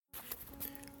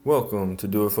Welcome to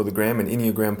Do It for the Gram, an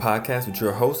Enneagram podcast with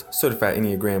your host, certified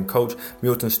Enneagram coach,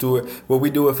 Milton Stewart, where we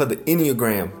do it for the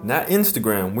Enneagram, not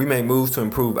Instagram. We make moves to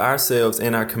improve ourselves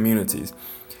and our communities.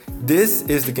 This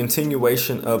is the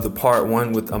continuation of the part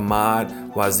one with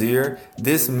Ahmad Wazir.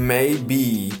 This may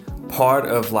be part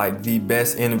of like the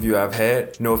best interview I've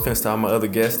had. No offense to all my other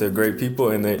guests, they're great people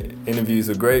and the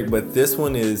interviews are great, but this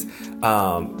one is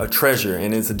a treasure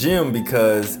and it's a gem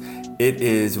because it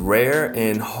is rare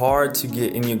and hard to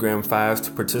get Enneagram 5s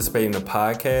to participate in the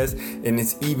podcast, and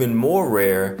it's even more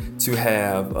rare to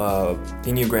have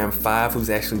Enneagram 5 who's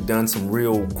actually done some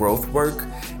real growth work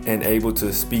and able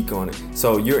to speak on it.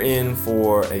 So you're in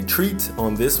for a treat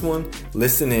on this one.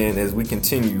 Listen in as we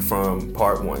continue from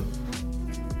part one.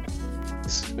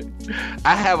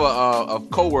 I have a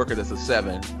coworker that's a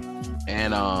 7,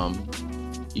 and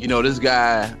this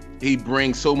guy, he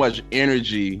brings so much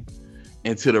energy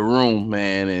into the room,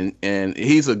 man, and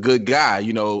he's a good guy,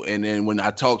 and then when I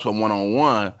talk to him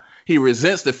one-on-one, he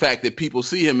resents the fact that people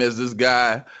see him as this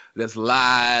guy that's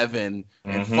live and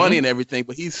funny and everything,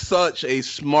 but he's such a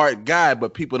smart guy,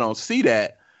 but people don't see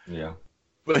that. Yeah.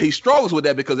 But he struggles with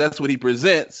that because that's what he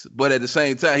presents, but at the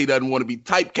same time, he doesn't want to be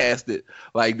typecasted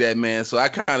like that, man. So I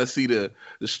kind of see the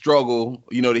struggle,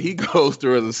 that he goes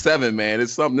through as a 7, man.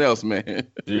 It's something else, man.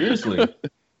 Seriously.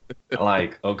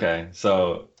 Okay,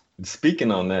 so speaking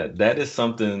on that, that is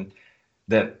something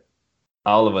that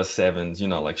all of us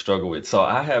 7s, struggle with. So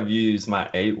I have used my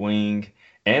 8 wing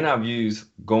and I've used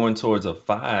going towards a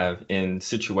 5 in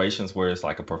situations where it's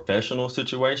like a professional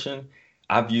situation.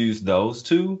 I've used those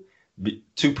two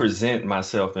to present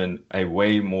myself in a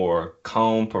way more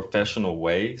calm, professional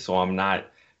way. So I'm not,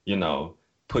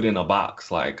 put in a box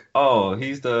like, oh,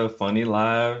 he's the funny,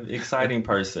 live, exciting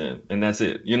person. And that's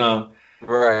it,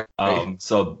 Right.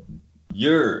 So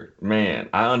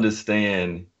I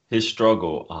understand his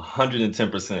struggle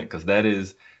 110% because that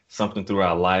is something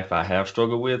throughout life I have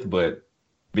struggled with, but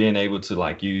being able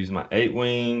to use my 8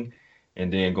 wing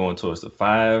and then going towards the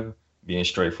 5, being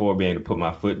straightforward, being able to put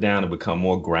my foot down and become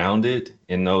more grounded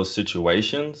in those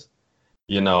situations,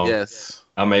 Yes.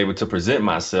 I'm able to present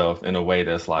myself in a way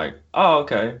that's like, oh,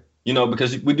 okay,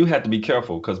 because we do have to be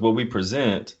careful because what we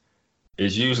present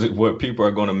is usually what people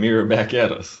are going to mirror back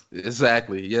at us.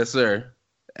 Exactly. Yes, sir.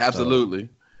 Absolutely.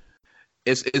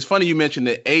 It's funny you mentioned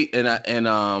the 8, and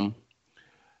I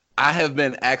have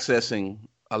been accessing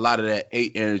a lot of that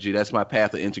 8 energy. That's my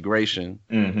path of integration.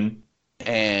 Mm-hmm.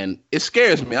 And it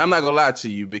scares me. I'm not gonna lie to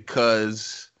you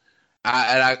because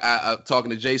I talking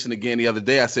to Jason again the other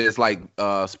day. I said it's like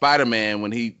Spider-Man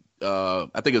when he I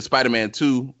think it was Spider-Man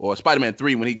 2 or Spider-Man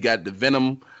 3 when he got the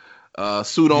Venom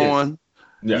suit on.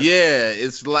 Yeah,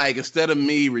 it's like instead of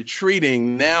me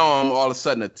retreating, now I'm all of a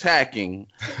sudden attacking,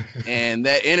 and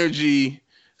that energy.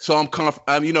 So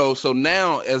so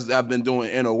now as I've been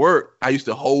doing inner work, I used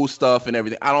to hold stuff and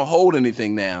everything. I don't hold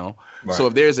anything now. Right. So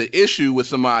if there's an issue with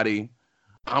somebody,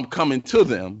 I'm coming to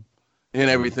them and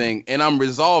everything, and I'm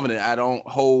resolving it. I don't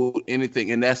hold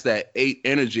anything, and that's that 8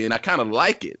 energy, and I kind of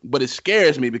like it, but it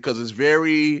scares me because it's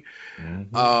very,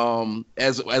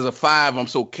 as a 5, I'm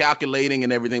so calculating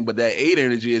and everything, but that 8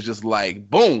 energy is just like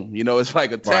boom, it's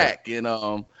like attack, right. And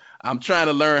I'm trying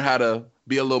to learn how to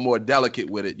be a little more delicate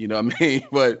with it, you know what I mean?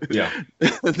 But yeah,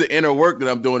 the inner work that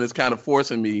I'm doing is kind of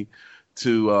forcing me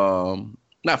to,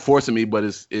 not forcing me, but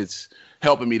it's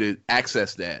helping me to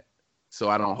access that. So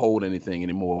I don't hold anything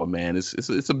anymore, man.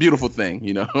 It's a beautiful thing,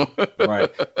 Right,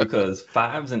 because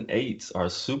 5s and 8s are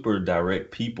super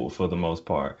direct people for the most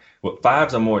part. Well,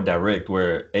 5s are more direct,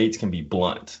 where 8s can be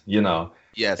blunt,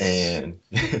 Yes. And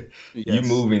you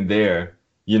moving there,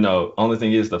 only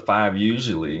thing is the 5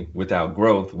 usually without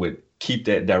growth would keep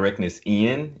that directness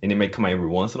in, and it may come out every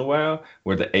once in a while,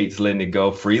 where the 8's letting it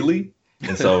go freely,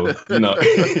 and so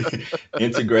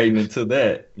integrating into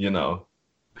that,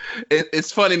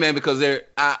 It's funny, man, because there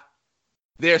are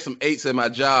some 8s in my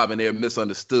job and they're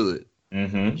misunderstood.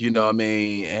 Mm-hmm. You know what I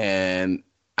mean? And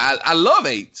I love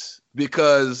 8s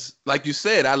because, like you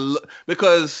said,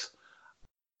 because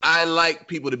I like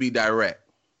people to be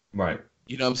direct. Right.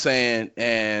 You know what I'm saying?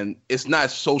 And it's not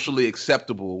socially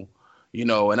acceptable,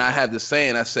 and I have this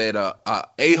saying, I said,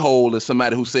 a-hole is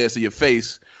somebody who says to your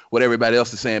face what everybody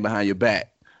else is saying behind your back.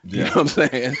 You know what I'm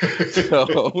saying?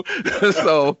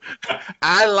 So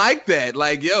I like that.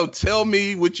 Like, yo, tell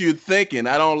me what you're thinking.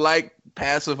 I don't like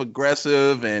passive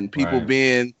aggressive and people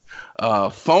being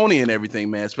phony and everything,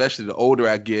 man. Especially the older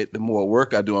I get, the more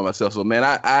work I do on myself. So, man,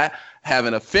 I have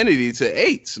an affinity to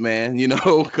 8s, man,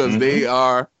 because they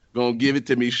are going to give it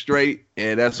to me straight.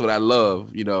 And that's what I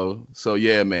love, So,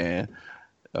 yeah, man.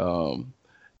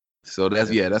 So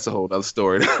that's a whole other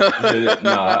story.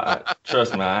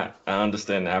 Trust me, I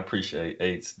understand. I appreciate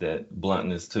Eight's that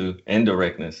bluntness too and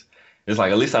directness. It's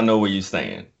like at least I know where you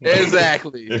stand.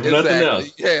 Exactly. If nothing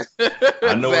else, yeah.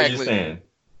 I know where you stand.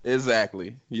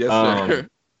 Exactly. Yes, sir.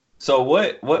 So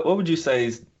what would you say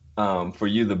is for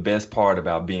you the best part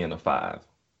about being a 5?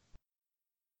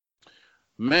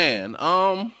 Man,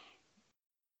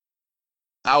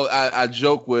 I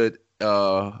joke with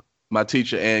my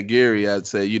teacher Aunt Gary. I'd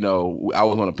say, you know, I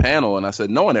was on a panel and I said,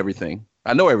 knowing everything,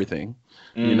 I know everything.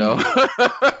 You know,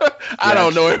 I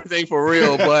don't know everything for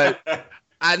real, but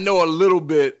I know a little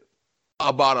bit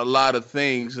about a lot of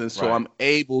things, and so I'm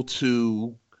able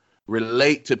to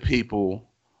relate to people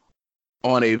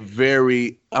on I'm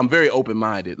very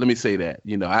open-minded. Let me say that.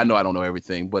 You know I don't know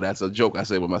everything, but that's a joke I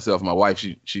say with myself. My wife,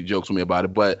 she jokes with me about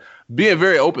it. But being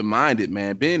very open-minded,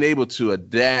 man, being able to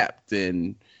adapt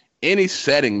in any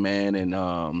setting, man,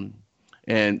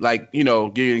 and like, you know,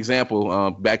 give you an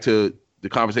example. Back to the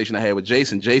conversation I had with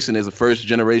Jason. Jason is a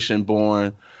first-generation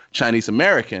born Chinese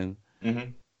American,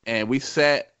 and we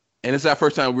sat, and it's our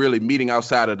first time really meeting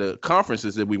outside of the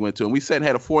conferences that we went to, and we sat and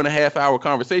had a 4.5-hour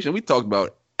conversation. We talked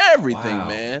about everything,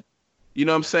 man. You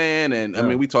know what I'm saying? And I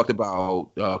mean, we talked about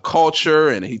culture,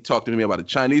 and he talked to me about the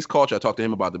Chinese culture. I talked to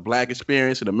him about the Black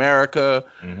experience in America,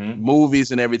 movies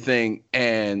and everything,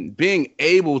 and being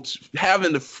able to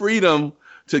having the freedom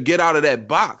to get out of that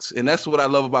box. And that's what I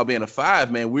love about being a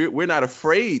 5, man. We're not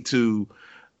afraid to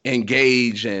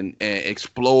engage and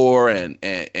explore and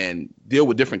deal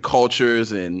with different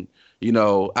cultures. And, you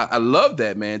know, I love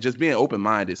that, man. Just being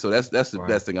open-minded. So that's the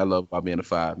best thing I love about being a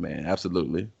 5, man.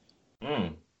 Absolutely.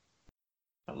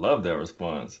 I love that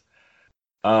response.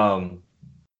 What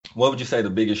would you say the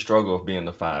biggest struggle of being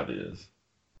a 5 is?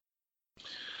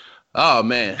 Oh,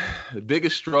 man. The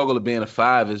biggest struggle of being a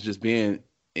 5 is just being,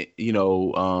 you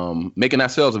know, making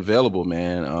ourselves available,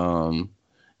 man.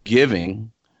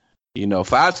 Giving. You know,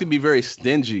 5s can be very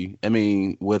stingy. I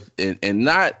mean, and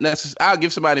not necessarily, I'll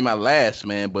give somebody my last,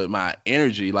 man, but my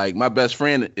energy. Like, my best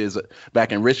friend is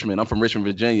back in Richmond. I'm from Richmond,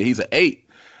 Virginia. He's an 8.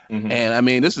 And I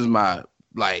mean, this is my,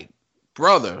 like,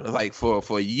 brother, like,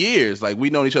 for years. Like,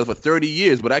 we've known each other for 30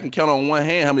 years, but I can count on one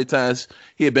hand how many times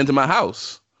he had been to my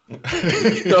house. You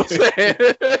know what I'm saying?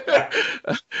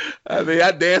 I mean,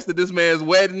 I danced at this man's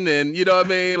wedding, and you know what I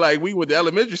mean? Like, we went to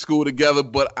elementary school together,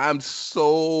 but I'm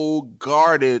so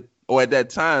guarded, or at that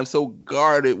time, so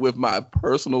guarded with my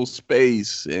personal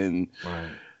space. And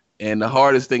the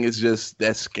hardest thing is just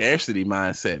that scarcity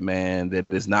mindset, man, that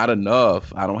it's not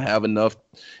enough. I don't have enough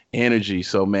energy.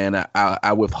 So, man,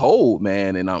 I withhold,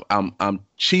 man, and I'm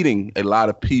cheating a lot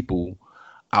of people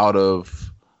out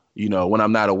of, you know, when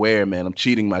I'm not aware, man. I'm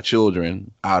cheating my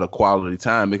children out of quality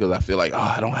time because I feel like,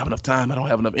 I don't have enough time. I don't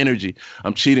have enough energy.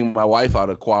 I'm cheating my wife out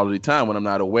of quality time when I'm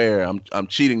not aware. I'm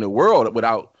cheating the world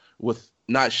with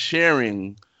not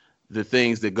sharing the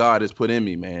things that God has put in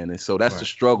me, man. And so that's the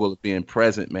struggle of being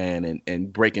present, man,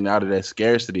 and breaking out of that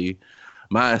scarcity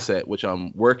mindset, which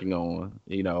I'm working on,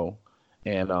 you know.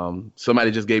 And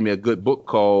somebody just gave me a good book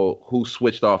called Who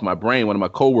Switched Off My Brain, one of my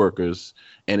coworkers,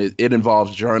 and it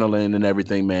involves journaling and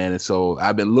everything, man. And so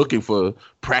I've been looking for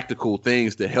practical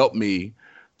things to help me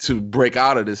to break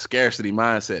out of this scarcity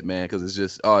mindset, man, because it's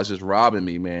just robbing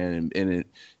me, man, and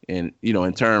you know,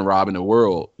 in turn robbing the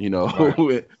world, you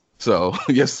know. So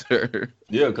yes, sir.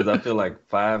 Yeah, because I feel like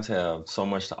 5s have so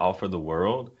much to offer the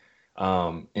world,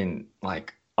 in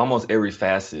like almost every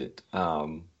facet.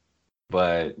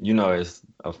 But you know, as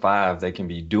a 5, they can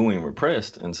be doing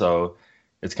repressed, and so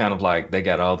it's kind of like they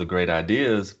got all the great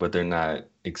ideas, but they're not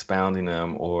expounding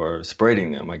them or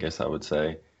spreading them, I guess I would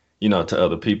say, you know, to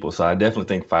other people. So I definitely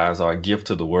think 5s are a gift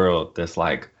to the world that's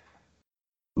like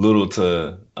little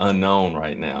to unknown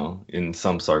right now in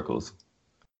some circles.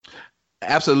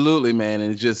 Absolutely, man.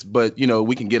 And but you know,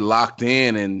 we can get locked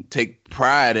in and take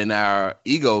pride in our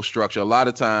ego structure. A lot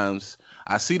of times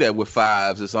I see that with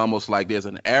 5s. It's almost like there's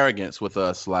an arrogance with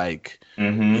us, like,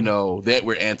 you know, that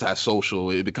we're antisocial.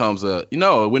 It becomes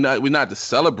we're not to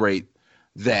celebrate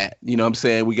that, you know what I'm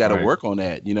saying? We got to work on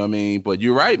that, you know what I mean? But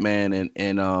you're right, man.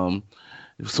 And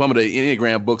some of the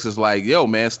Enneagram books is like, yo,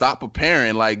 man, stop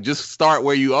preparing. Like, just start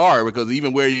where you are, because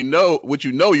even where you know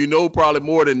probably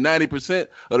more than 90%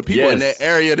 of the people in that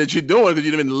area that you're doing, because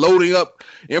you've been loading up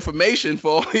information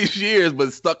for all these years,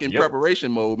 but stuck in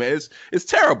preparation mode, man. It's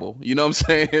terrible. You know what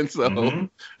I'm saying? So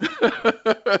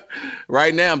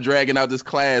right now I'm dragging out this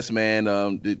class, man.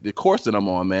 The course that I'm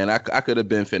on, man, I could have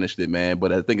been finished it, man,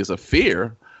 but I think it's a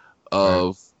fear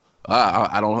of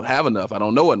I don't have enough. I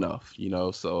don't know enough,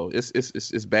 so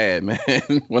it's bad, man,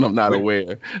 when I'm not Which,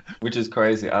 aware. which is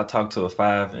crazy. I'll talk to a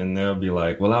five and they'll be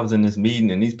like, well, I was in this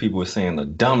meeting and these people were saying the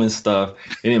dumbest stuff.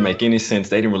 It didn't make any sense.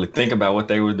 They didn't really think about what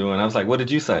they were doing. I was like, what did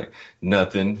you say?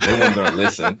 Nothing. They weren't going to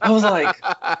listen. I was like,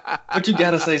 but you got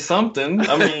to say something.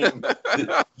 I mean,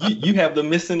 you have the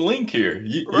missing link here.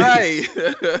 Right.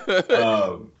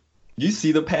 You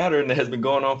see the pattern that has been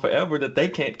going on forever that they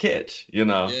can't catch,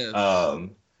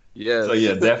 Yes. So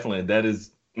yeah, Yes. definitely. That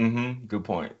is, good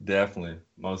point. Definitely.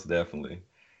 Most definitely.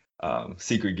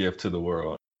 Secret gift to the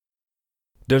world.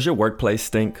 Does your workplace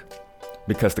stink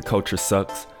because the culture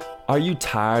sucks? Are you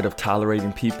tired of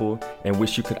tolerating people and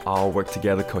wish you could all work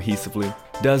together cohesively?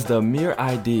 Does the mere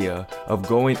idea of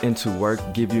going into work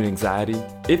give you anxiety?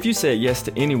 If you said yes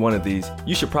to any one of these,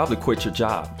 you should probably quit your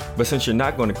job. But since you're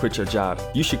not going to quit your job,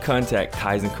 you should contact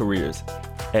Kaizen Careers.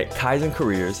 At Kaizen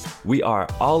Careers, we are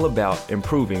all about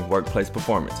improving workplace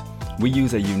performance. We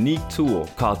use a unique tool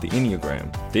called the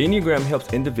Enneagram. The Enneagram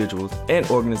helps individuals and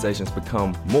organizations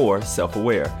become more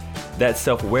self-aware. That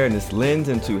self-awareness lends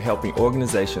into helping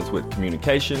organizations with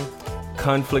communication,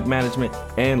 conflict management,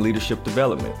 and leadership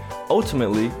development,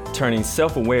 ultimately turning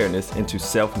self-awareness into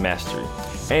self-mastery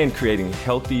and creating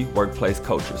healthy workplace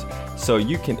cultures so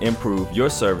you can improve your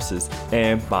services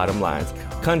and bottom lines.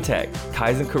 Contact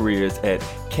Kaizen Careers at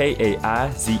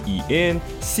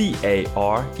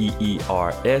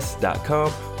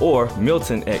KaizenCareers.com or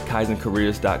Milton at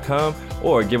KaizenCareers.com,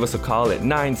 or give us a call at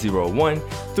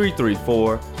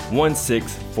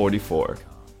 901-334-1644.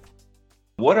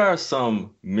 What are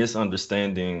some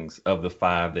misunderstandings of the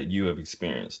five that you have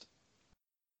experienced?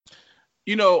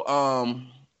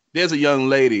 There's a young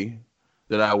lady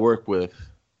that I work with,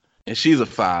 and she's a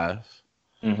five.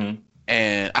 Mm-hmm.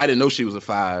 And I didn't know she was a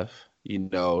five,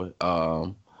 very,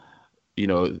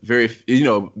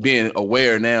 being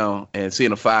aware now and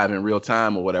seeing a five in real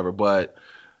time or whatever. But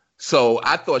so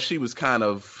I thought she was kind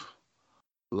of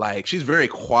like, she's very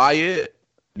quiet.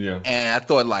 Yeah. And I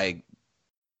thought I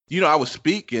was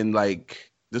speaking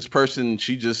like this person,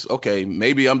 she just, okay,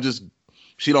 maybe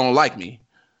she don't like me.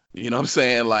 You know what I'm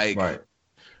saying? Right.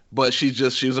 But she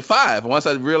was a five. Once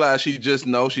I realized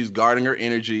she's guarding her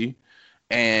energy.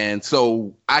 And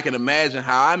so I can imagine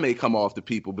how I may come off to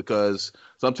people, because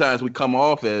sometimes we come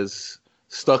off as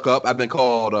stuck up. I've been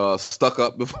called stuck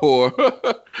up before,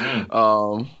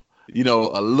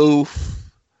 aloof.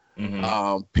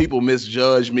 Mm-hmm. People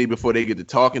misjudge me before they get to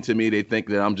talking to me. They think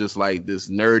that I'm just like this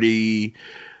nerdy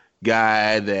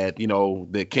guy that,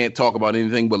 that can't talk about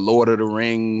anything but Lord of the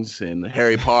Rings and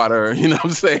Harry Potter, you know what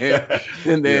I'm saying?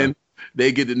 And then they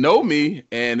get to know me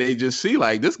and they just see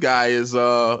like, this guy is,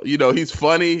 he's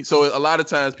funny. So a lot of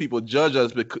times people judge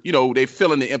us because, they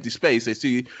fill in the empty space. They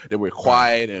see that we're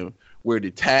quiet and we're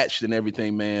detached and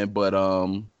everything, man. But,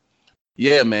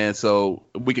 yeah, man. So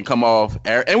we can come off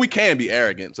and we can be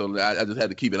arrogant. So I just had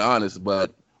to keep it honest,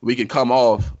 but we can come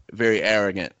off very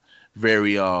arrogant,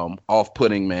 very,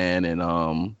 off-putting, man.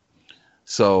 And,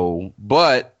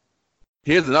 but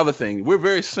here's another thing. We're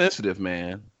very sensitive,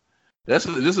 man. This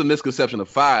is a misconception of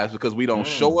fives, because we don't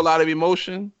show a lot of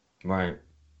emotion. Right.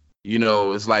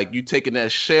 It's like you taking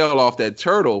that shell off that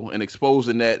turtle and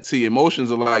exposing that. See,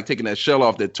 emotions are like taking that shell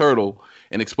off that turtle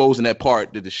and exposing that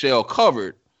part that the shell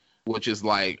covered, which is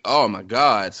like, oh my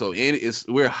God. So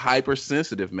we're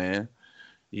hypersensitive, man.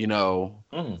 So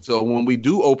when we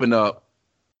do open up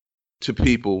to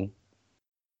people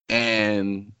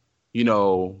and,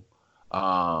 and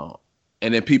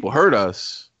then people hurt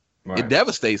us, right, it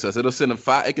devastates us. It'll send a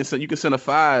five. You can send a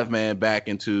five, man, back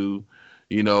into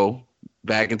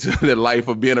the life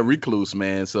of being a recluse,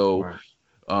 man. So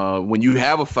when you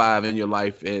have a five in your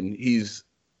life and he's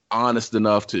honest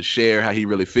enough to share how he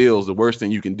really feels, the worst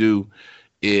thing you can do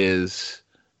is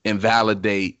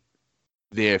invalidate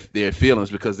their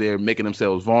feelings, because they're making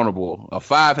themselves vulnerable. A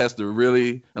five has to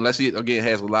really, unless he again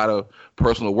has a lot of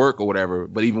personal work or whatever,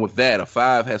 but even with that, a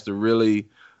five has to really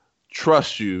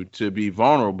trust you to be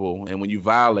vulnerable. And when you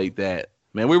violate that,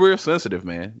 man, we're real sensitive,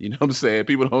 man. You know what I'm saying?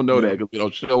 People don't know that because we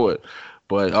don't show it.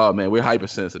 But oh man, we're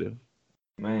hypersensitive.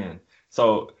 Man.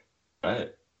 So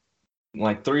like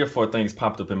 3 or 4 things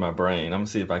popped up in my brain. I'm gonna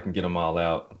see if I can get them all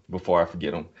out before I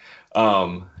forget them.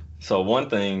 So one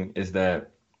thing is that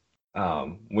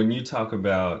when you talk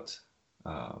about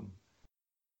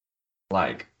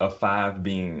like a five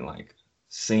being like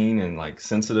seen and like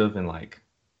sensitive and like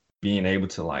being able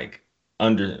to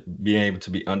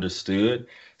be understood.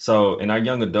 So in our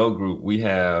young adult group, we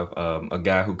have a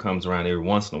guy who comes around every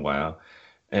once in a while,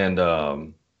 and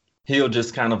he'll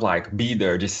just kind of like be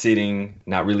there, just sitting,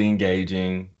 not really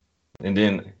engaging, And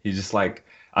then he's just like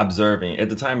observing. At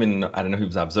the time, I didn't know he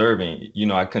was observing.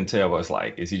 I couldn't tell. What it's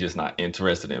like, is he just not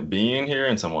interested in being here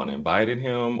and someone invited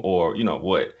him, or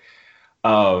what?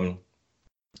 Um,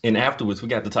 and afterwards, we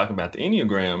got to talking about the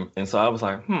Enneagram. And so I was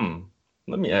like,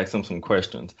 let me ask him some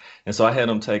questions. And so I had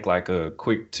him take like a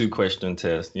quick 2-question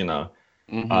test,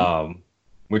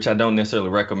 which I don't necessarily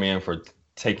recommend for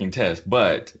taking tests.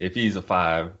 But if he's a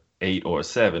 5, 8, or a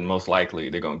 7, most likely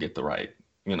they're going to get the right,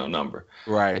 number.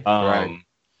 Right.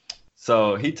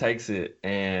 So he takes it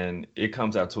and it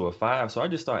comes out to a 5. So I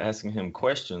just start asking him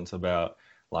questions about,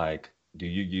 like, do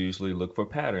you usually look for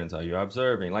patterns? Are you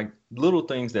observing? Like little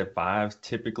things that 5s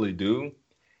typically do.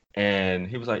 And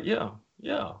he was like, yeah.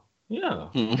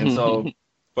 And so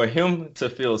for him to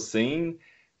feel seen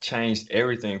changed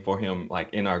everything for him,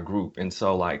 like in our group. And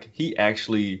so like he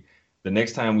actually, the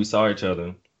next time we saw each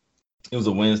other, it was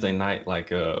a Wednesday night,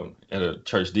 like at a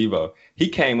church devo. He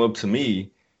came up to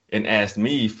me and asked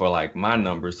me for like my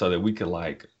number so that we could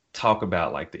like talk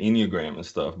about like the Enneagram and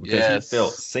stuff, because he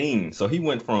felt seen. So he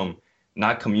went from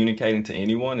not communicating to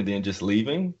anyone and then just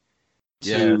leaving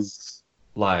to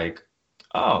like,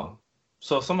 oh,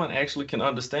 so someone actually can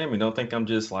understand me. Don't think I'm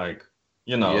just like,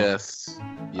 an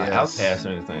outcast or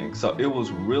anything. So it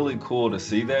was really cool to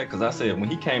see that, because I said when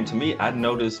he came to me, I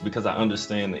noticed, because I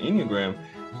understand the Enneagram,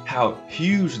 how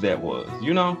huge that was,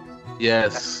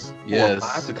 Yes. For a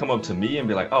 5 to come up to me and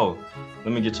be like, oh,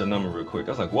 let me get your number real quick.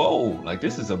 I was like, whoa, like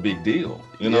this is a big deal,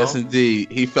 Yes,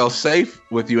 indeed. He felt safe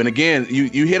with you. And again,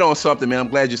 you hit on something, man. I'm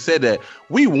glad you said that.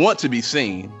 We want to be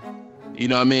seen. You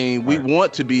know what I mean? We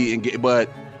want to be engaged, but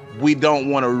we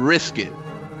don't want to risk it.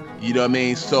 You know what I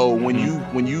mean? So when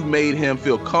you made him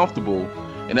feel comfortable,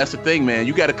 and that's the thing, man,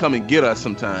 you got to come and get us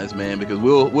sometimes, man, because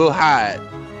we'll hide.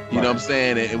 You know what I'm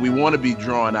saying? And we want to be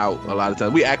drawn out a lot of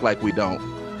times. We act like we don't,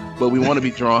 but we want to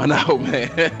be drawn out, man.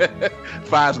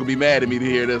 5's gonna be mad at me to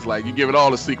hear this. Like, you giving all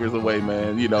the secrets away,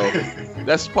 man.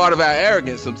 That's part of our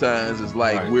arrogance sometimes. It's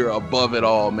like we're above it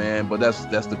all, man. But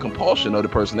that's the compulsion of the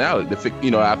personality,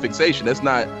 our fixation. That's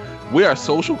not. We are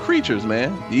social creatures,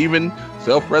 man. Even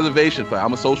self-preservation.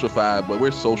 I'm a social 5, but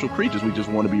we're social creatures. We just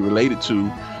want to be related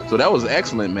to. So that was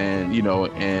excellent, man.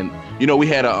 And we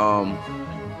had a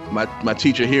my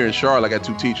teacher here in Charlotte. I got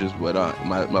 2 teachers, but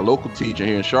my local teacher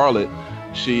here in Charlotte,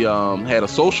 she had a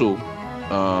social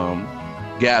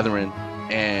gathering,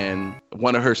 and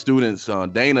one of her students,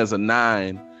 Dana's a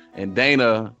 9, and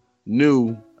Dana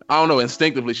knew, I don't know,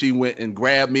 instinctively she went and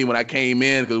grabbed me when I came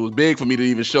in, because it was big for me to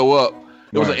even show up.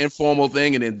 It was an informal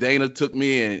thing, and then Dana took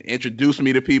me and introduced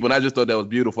me to people, and I just thought that was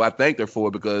beautiful. I thanked her for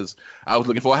it, because I was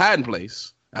looking for a hiding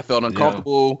place. I felt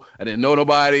uncomfortable. I didn't know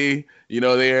nobody,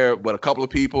 there, but a couple of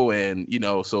people, and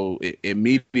so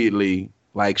immediately,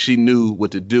 like, she knew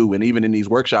what to do. And even in these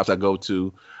workshops I go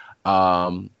to, I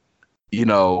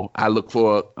look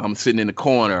for, I'm sitting in the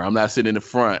corner, I'm not sitting in the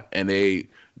front, and they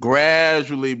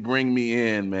gradually bring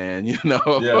me in, man,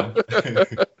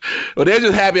 But they're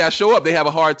just happy I show up. They have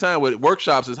a hard time with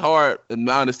workshops. It's hard, in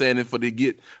my understanding, for to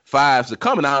get 5s to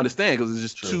come, and I understand, because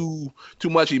it's just too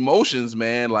much emotions,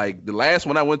 man. Like the last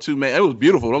one I went to, man, it was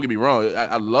beautiful. Don't get me wrong.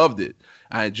 I loved it.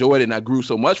 I enjoyed it, and I grew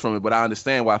so much from it, but I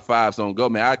understand why 5s don't go,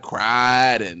 man. I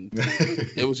cried, and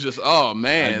it was just, oh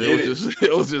man, it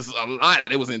was just a lot.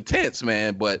 It was intense,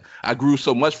 man, but I grew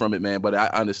so much from it, man. But I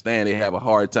understand they have a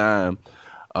hard time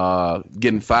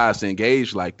getting 5s to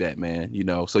engage like that, man.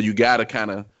 So you got to kind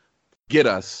of get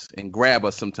us and grab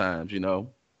us sometimes,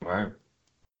 Right.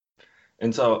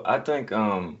 And so I think,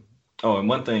 and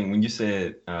one thing, when you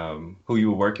said who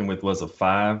you were working with was a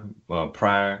 5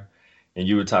 prior, and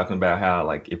you were talking about how,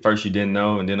 like, at first you didn't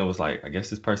know, and then it was like, I guess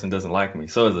this person doesn't like me.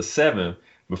 So as a 7,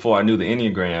 before I knew the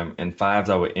Enneagram, and 5s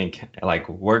I would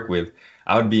work with,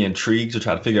 I would be intrigued to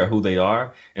try to figure out who they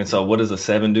are. And so what does a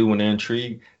 7 do when they're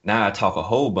intrigued? Now I talk a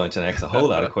whole bunch and ask a whole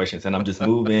lot of questions, and I'm just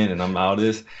moving and I'm all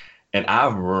this. And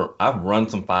I've run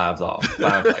some 5s off.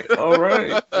 5's like, all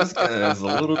right, this guy is a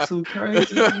little too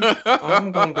crazy.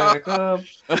 I'm going to back up.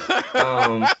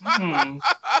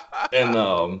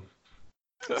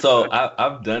 So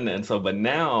I've done that. And so, but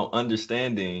now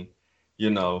understanding,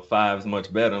 5's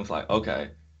much better. I'm like,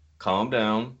 okay, calm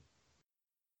down.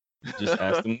 Just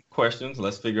ask them questions.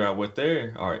 Let's figure out what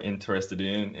they are interested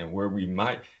in and where we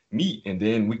might meet. And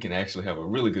then we can actually have a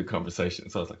really good conversation.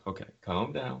 So I was like, okay,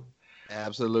 calm down.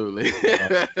 Absolutely.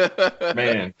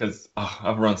 Man, because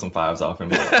I've run some 5s off in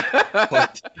my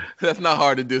life. That's not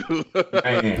hard to do.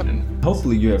 Man.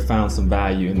 Hopefully you have found some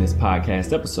value in this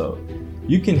podcast episode.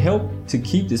 You can help to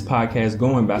keep this podcast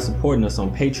going by supporting us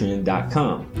on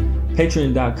Patreon.com.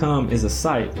 Patreon.com is a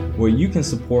site where you can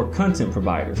support content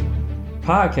providers.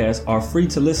 Podcasts are free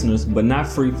to listeners, but not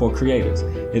free for creators.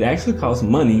 It actually costs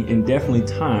money and definitely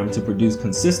time to produce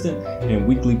consistent and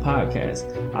weekly podcasts.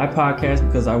 I podcast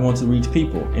because I want to reach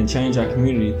people and change our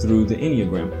community through the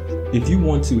Enneagram. If you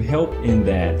want to help in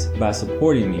that by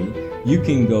supporting me, you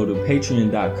can go to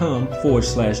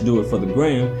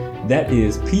patreon.com/doitforthegram. That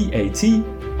is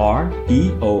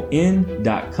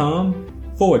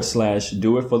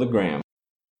patreon.com/doitforthegram.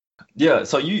 Yeah,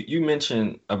 so you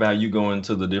mentioned about you going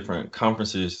to the different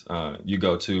conferences you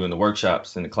go to and the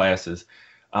workshops and the classes.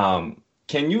 Can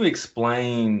you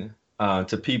explain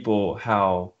to people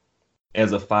how,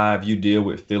 as a 5, you deal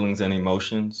with feelings and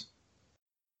emotions?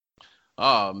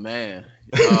 Oh, man.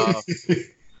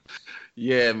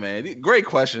 Yeah, man. Great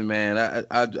question, man.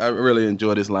 I really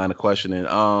enjoy this line of questioning.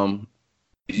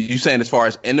 You saying as far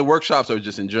as in the workshops or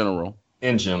just in general?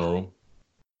 In general.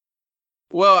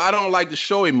 Well, I don't like to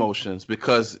show emotions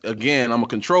because, again, I'm a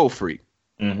control freak.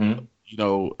 Mm-hmm. You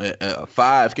know, a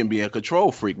 5 can be a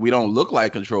control freak. We don't look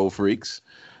like control freaks.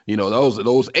 You know,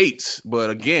 those 8s.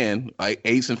 But again, like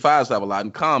 8s and 5s have a lot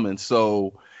in common.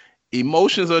 So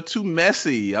emotions are too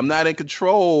messy. I'm not in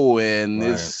control, and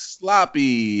it's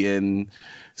sloppy. And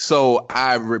so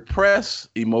I repress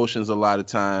emotions a lot of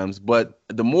times. But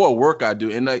the more work I do,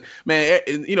 and like, man,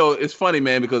 you know, it's funny,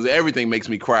 man, because everything makes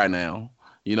me cry now.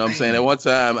 You know what I'm saying? At one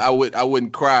time, I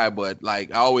wouldn't cry, but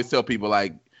like I always tell people,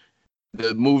 like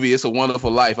the movie "It's a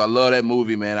Wonderful Life." I love that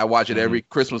movie, man. I watch it every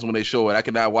Christmas when they show it. I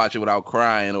cannot watch it without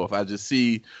crying, or if I just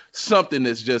see something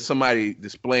that's just somebody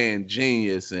displaying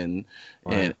genius and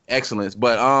excellence.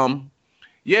 But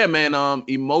yeah, man,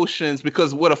 emotions.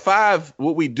 Because with a 5,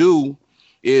 what we do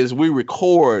is we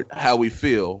record how we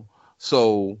feel.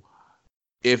 So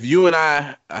if you and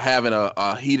I are having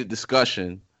a heated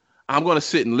discussion, I'm going to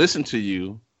sit and listen to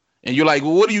you. And you're like,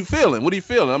 well, what are you feeling? What are you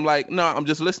feeling? I'm like, no, I'm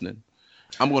just listening.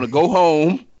 I'm going to go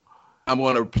home. I'm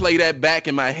going to play that back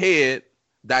in my head,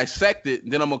 dissect it.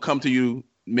 And then I'm going to come to you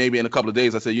maybe in a couple of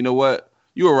days. I say, you know what?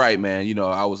 You were right, man. You know,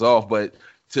 I was off. But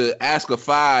to ask a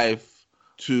 5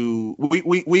 to,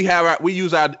 we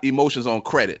use our emotions on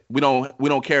credit. We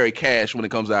don't carry cash when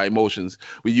it comes to our emotions.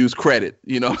 We use credit.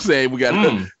 You know what I'm saying? We got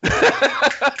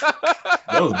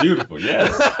That was beautiful. Yes.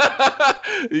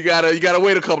 You gotta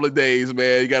wait a couple of days,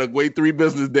 man. You gotta wait 3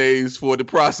 business days for the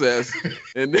process,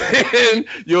 and then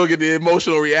you'll get the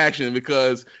emotional reaction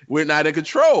because we're not in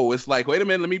control. It's like, wait a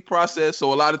minute, let me process.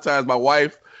 So a lot of times, my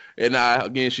wife and I,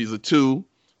 again, she's a 2,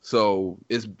 so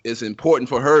it's important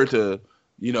for her to,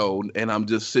 you know. And I'm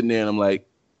just sitting there, and I'm like,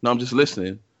 no, I'm just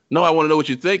listening. No, I want to know what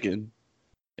you're thinking,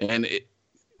 and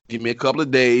give me a couple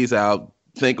of days. I'll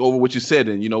think over what you said,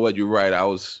 and you know what, you're right. I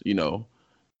was, you know,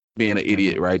 being an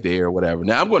idiot right there or whatever.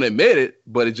 Now I'm going to admit it,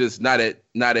 but it's just not at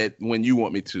when you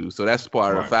want me to. So that's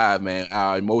part of the 5, man.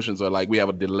 Our emotions are like, we have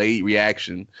a delayed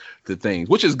reaction to things,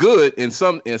 which is good in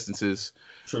some instances.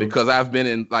 True. Because I've been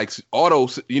in like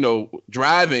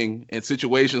driving in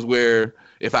situations where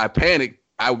if I panic,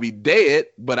 I would be dead,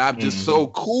 but I'm just so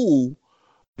cool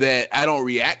that I don't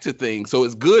react to things. So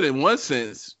it's good in one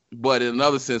sense, but in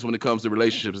another sense, when it comes to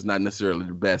relationships, it's not necessarily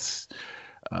the best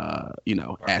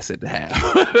asset to have.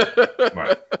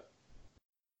 Right.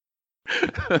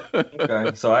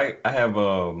 Okay, so I have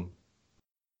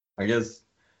I guess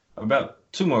about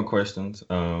 2 more questions,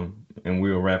 and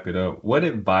we'll wrap it up. What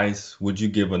advice would you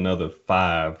give another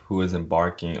 5 who is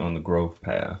embarking on the growth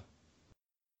path?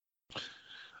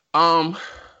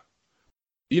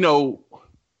 You know,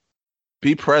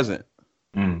 be present.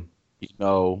 You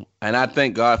know, and I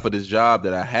thank God for this job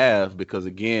that I have, because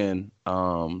again,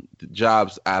 the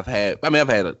jobs I've had, I mean, I've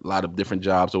had a lot of different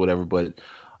jobs or whatever, but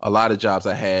a lot of jobs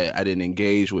I had, I didn't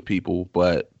engage with people.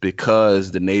 But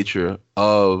because the nature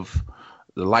of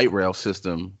the light rail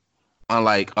system,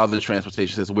 unlike other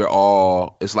transportation systems,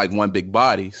 it's like one big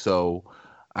body. So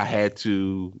I had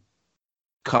to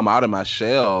come out of my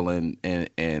shell and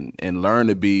learn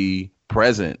to be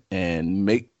present and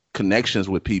make connections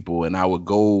with people. And I would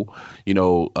go, you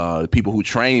know, the people who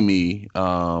train me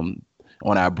on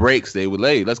our breaks, they would,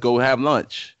 hey, let's go have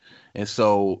lunch. And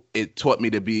so it taught me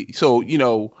to be, so, you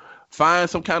know, find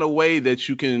some kind of way that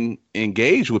you can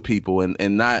engage with people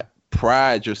and not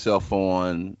pride yourself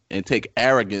on and take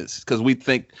arrogance, because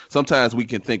sometimes we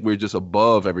can think we're just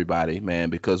above everybody, man,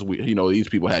 because we, you know, these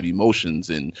people have emotions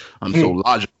and I'm so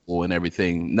logical and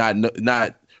everything,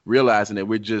 not realizing that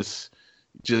we're just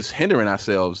hindering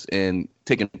ourselves and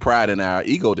taking pride in our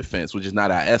ego defense, which is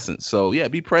not our essence. So yeah,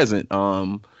 be present,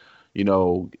 you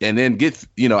know, and then get,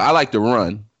 you know, I like to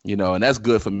run, you know, and that's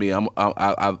good for me. I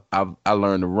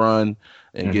learned to run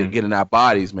and get in our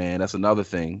bodies, man. That's another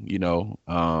thing, you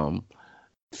know,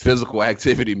 physical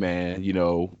activity, man, you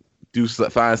know,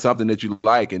 find something that you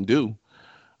like and do.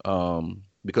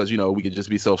 Because, we could just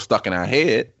be so stuck in our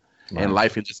head and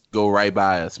life can just go right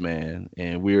by us, man.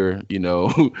 And we're,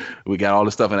 we got all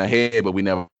this stuff in our head, but we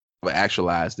never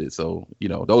actualized it. So,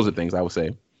 those are things I would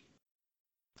say.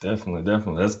 Definitely.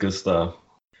 That's good stuff.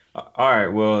 All right.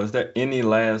 Well, is there any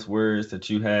last words that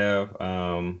you have,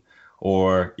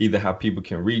 or either how people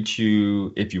can reach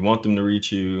you, if you want them to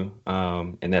reach you,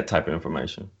 and that type of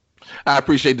information? I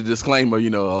appreciate the disclaimer,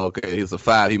 okay, he's a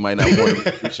 5. He might not want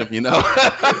to reach him,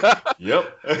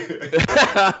 Yep.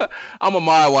 I'm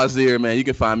Ahmad Wazir, man. You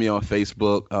can find me on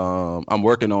Facebook. I'm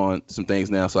working on some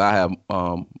things now, so I have,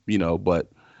 but,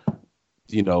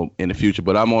 in the future.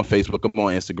 But I'm on Facebook. I'm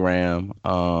on Instagram.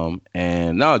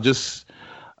 And no,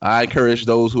 I encourage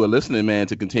those who are listening, man,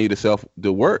 to continue to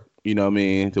work,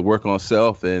 to work on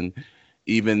self, and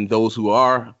even those who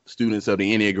are students of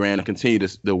the Enneagram to continue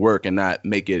to work and not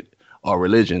make it a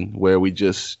religion where we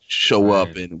just show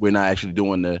up and we're not actually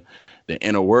doing the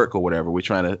inner work or whatever. We're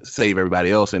trying to save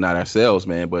everybody else and not ourselves,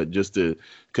 man, but just to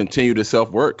continue to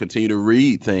self-work, continue to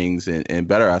read things and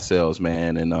better ourselves,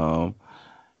 man. And no,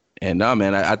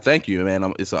 man, I thank you,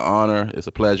 man. It's an honor. It's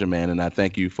a pleasure, man. And I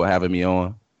thank you for having me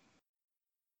on.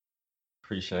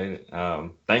 Appreciate it.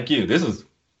 Thank you. This is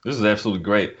absolutely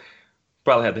great.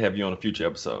 Probably have to have you on a future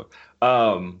episode.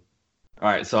 All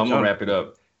right, so I'm going to wrap it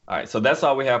up. All right, so that's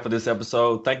all we have for this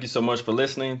episode. Thank you so much for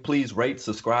listening. Please rate,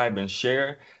 subscribe, and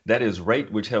share. That is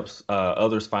rate, which helps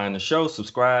others find the show.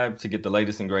 Subscribe to get the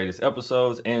latest and greatest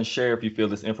episodes, and share if you feel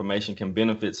this information can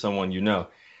benefit someone you know.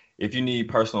 If you need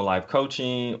personal life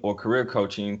coaching or career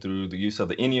coaching through the use of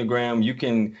the Enneagram, you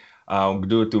can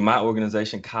do it through my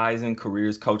organization, Kaizen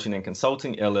Careers Coaching and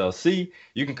Consulting, LLC.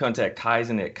 You can contact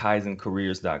Kaizen at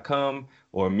kaizencareers.com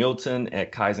or Milton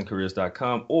at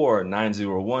kaizencareers.com or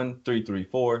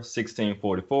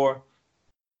 901-334-1644.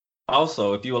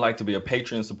 Also, if you would like to be a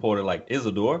Patreon supporter like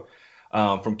Isidore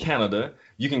from Canada,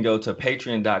 you can go to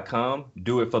patreon.com,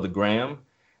 do it for the gram.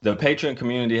 The Patreon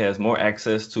community has more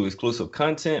access to exclusive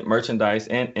content, merchandise,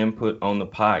 and input on the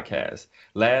podcast.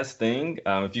 Last thing,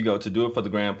 if you go to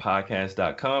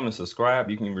doitforthegrampodcast.com and subscribe,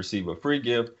 you can receive a free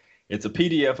gift. It's a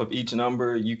PDF of each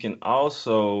number. You can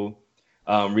also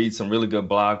read some really good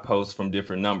blog posts from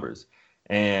different numbers.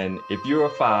 And if you're a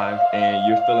 5 and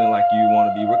you're feeling like you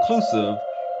want to be reclusive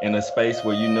in a space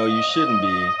where you know you shouldn't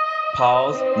be,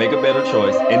 pause, make a better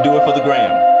choice, and do it for the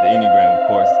gram, the Enneagram, of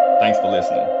course. Thanks for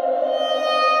listening.